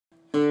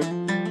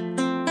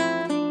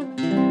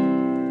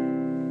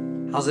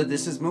How's it?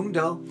 This is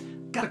Mundo.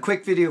 Got a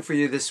quick video for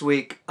you this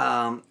week,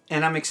 and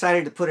I'm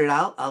excited to put it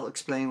out. I'll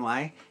explain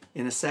why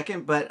in a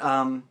second, but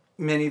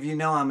many of you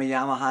know I'm a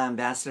Yamaha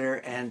Ambassador,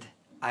 and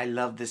I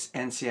love this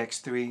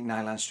NCX3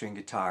 nylon string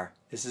guitar.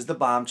 This is the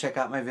bomb. Check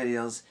out my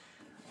videos.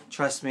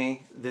 Trust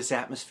me, this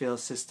atmosphere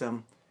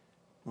system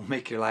will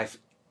make your life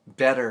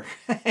better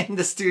in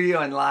the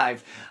studio and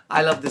live.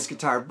 I love this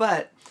guitar,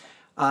 but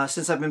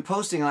since I've been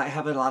posting, I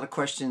have a lot of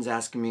questions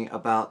asking me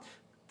about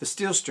the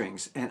steel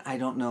strings, and I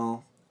don't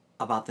know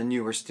about the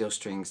newer steel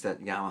strings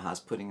that Yamaha's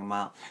putting them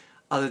out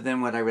other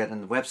than what I read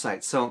on the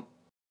website. So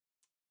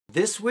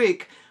this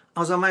week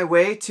I was on my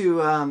way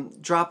to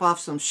drop off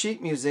some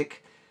sheet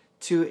music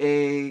to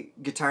a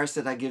guitarist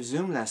that I give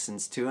Zoom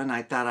lessons to, and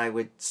I thought I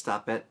would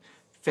stop at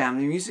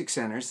Family Music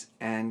Centers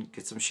and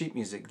get some sheet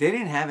music. They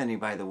didn't have any,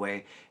 by the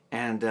way,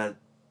 and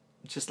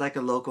just like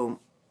a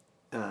local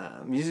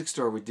music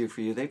store would do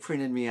for you, they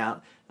printed me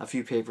out a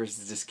few papers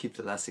to just keep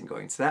the lesson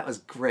going. So that was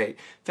great.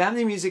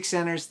 Family Music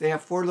Centers, they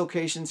have 4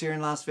 locations here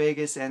in Las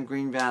Vegas and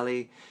Green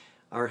Valley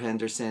or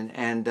Henderson,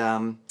 and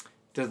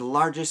they're the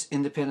largest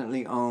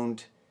independently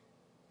owned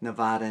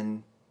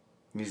Nevadan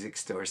music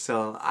store.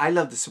 So I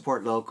love to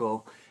support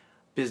local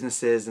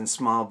businesses and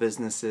small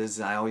businesses.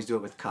 I always do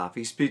it with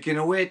coffee. Speaking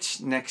of which,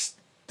 next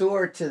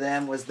door to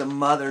them was the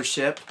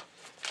Mothership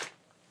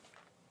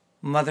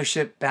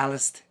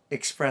Ballast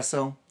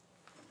Espresso.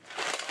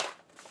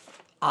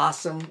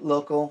 Awesome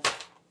local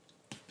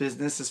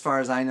business as far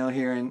as I know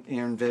here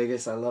in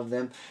Vegas. I love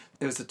them.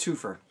 It was a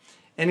twofer.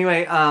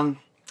 Anyway,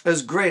 it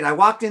was great. I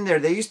walked in there.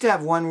 They used to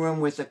have one room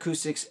with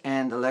acoustics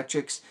and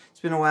electrics.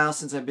 It's been a while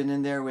since I've been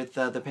in there with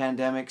the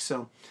pandemic,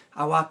 so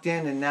I walked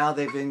in and now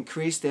they've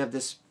increased. They have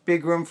this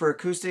big room for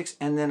acoustics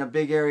and then a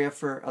big area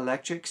for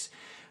electrics.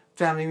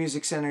 Family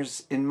Music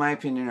Centers, in my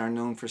opinion, are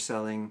known for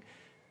selling,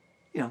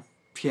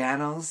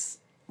 pianos,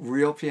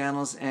 real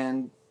pianos,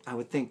 and I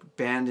would think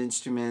band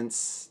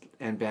instruments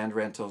and band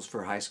rentals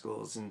for high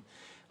schools and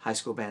high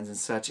school bands and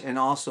such. And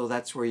also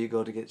that's where you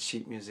go to get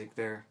sheet music.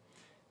 They're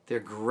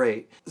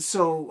great.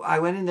 So I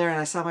went in there and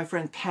I saw my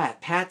friend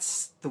Pat.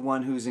 Pat's the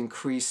one who's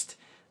increased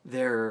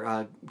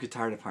their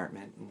guitar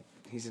department.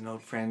 He's an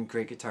old friend,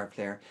 great guitar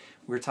player.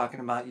 We were talking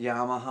about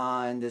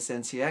Yamaha and this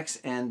NCX,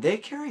 and they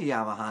carry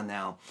Yamaha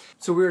now.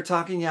 So we were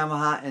talking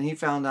Yamaha, and he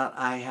found out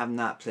I have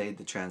not played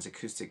the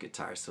Transacoustic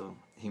guitar. So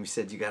he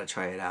said, you got to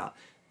try it out.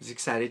 I was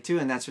excited too,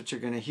 and that's what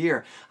you're going to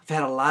hear. I've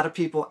had a lot of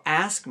people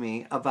ask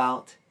me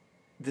about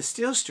the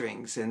steel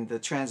strings and the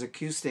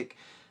Transacoustic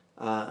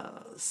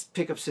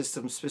pickup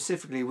system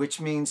specifically, which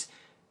means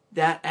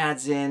that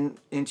adds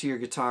into your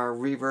guitar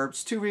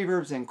reverbs, 2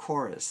 reverbs and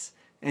chorus.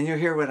 And you'll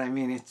hear what I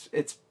mean.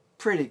 It's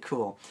pretty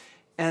cool.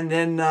 And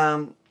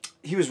then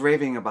he was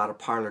raving about a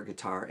Parlor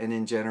guitar, and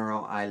in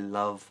general I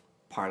love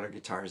Parlor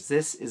guitars.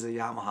 This is a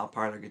Yamaha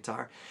Parlor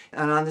guitar,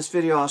 and on this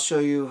video I'll show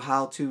you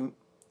how to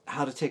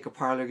take a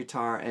Parlor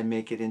guitar and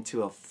make it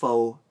into a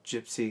faux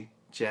Gypsy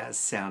jazz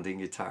sounding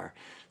guitar.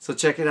 So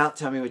check it out,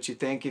 tell me what you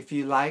think. If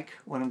you like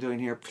what I'm doing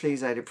here,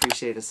 please, I'd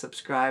appreciate a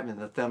subscribe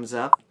and a thumbs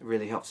up. It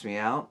really helps me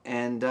out.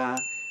 And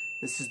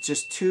this is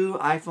just 2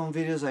 iPhone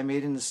videos I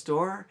made in the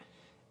store.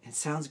 It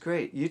sounds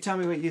great. You tell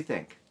me what you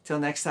think. Till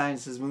next time,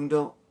 this is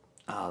Mundo.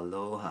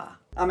 Aloha.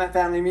 I'm at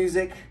Family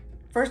Music.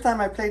 First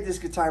time I played this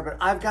guitar, but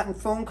I've gotten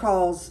phone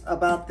calls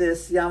about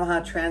this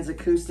Yamaha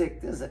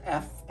Transacoustic. This is an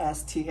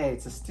FSTA.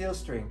 It's a steel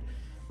string.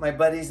 My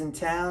buddies in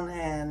town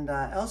and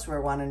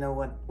elsewhere want to know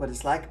what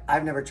it's like.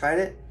 I've never tried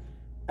it,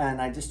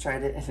 and I just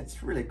tried it, and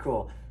it's really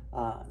cool.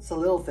 It's a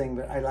little thing,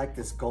 but I like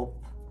this golpeador,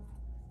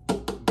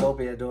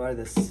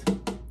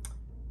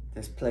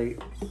 this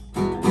plate.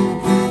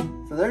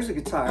 So there's a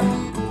guitar.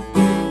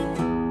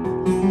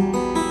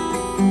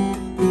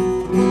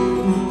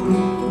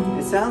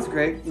 It sounds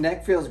great,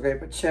 neck feels great,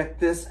 but check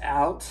this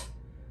out.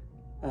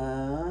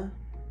 Let's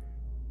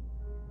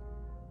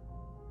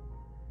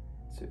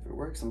see if it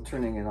works. I'm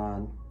turning it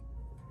on.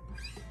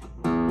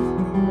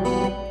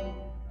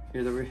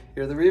 Hear the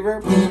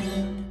reverb?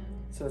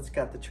 So it's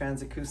got the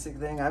Transacoustic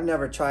thing. I've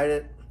never tried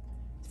it.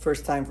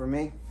 First time for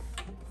me.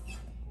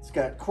 It's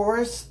got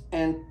chorus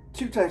and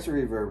 2 types of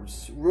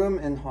reverbs, room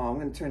and hall. I'm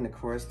going to turn the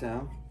chorus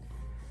down.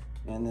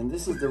 And then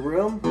this is the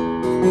room.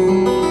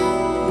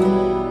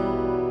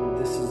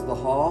 This is the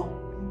hall.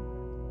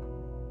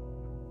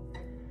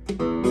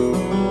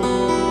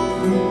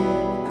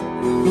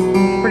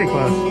 Pretty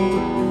close.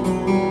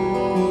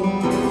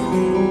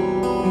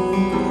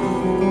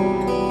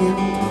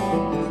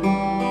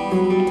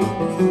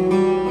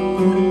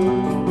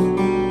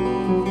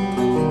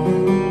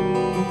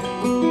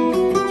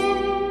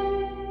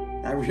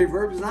 That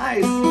reverb's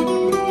nice.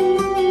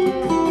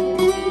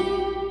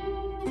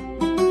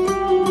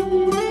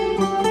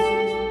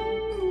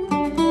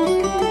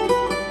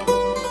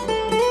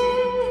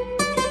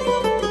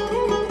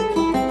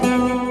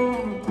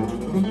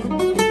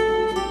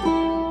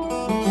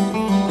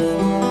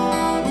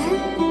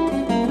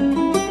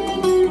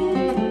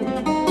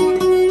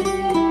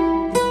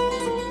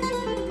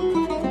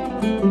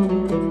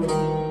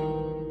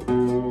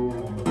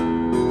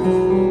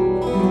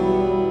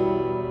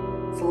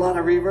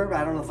 reverb.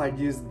 I don't know if I'd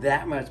use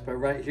that much, but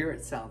right here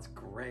it sounds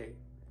great.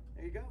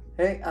 There you go.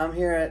 Hey, I'm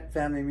here at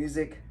Family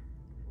Music.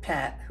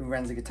 Pat, who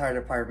runs the guitar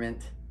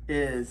department,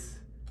 is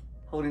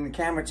holding the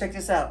camera. Check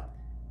this out.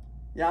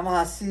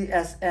 Yamaha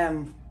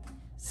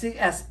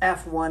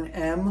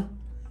CSF1M.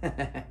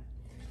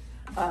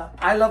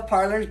 I love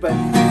Parlors, but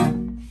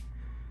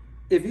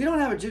if you don't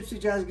have a Gypsy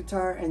jazz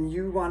guitar and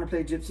you want to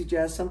play Gypsy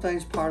jazz,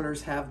 sometimes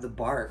Parlors have the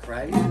bark,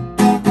 right?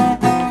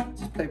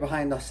 Just play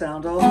behind the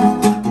sound hole.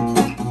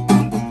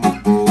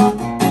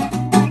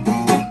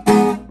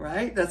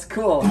 Right? That's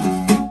cool.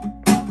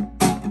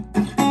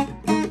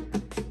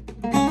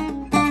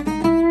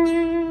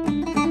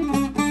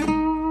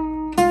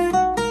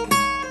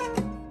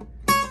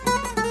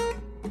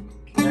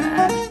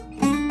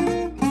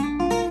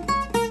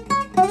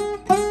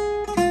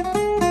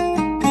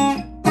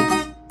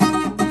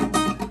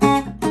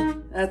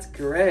 That's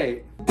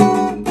great.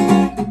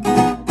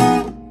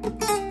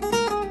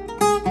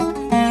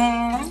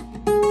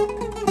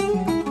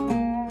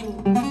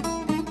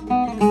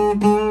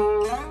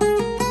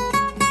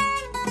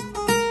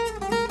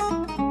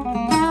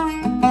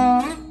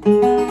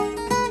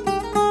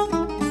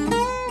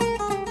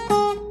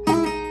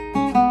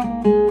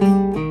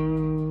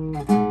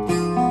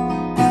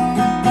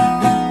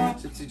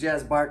 Gypsy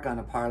jazz bark on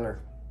a Parlor.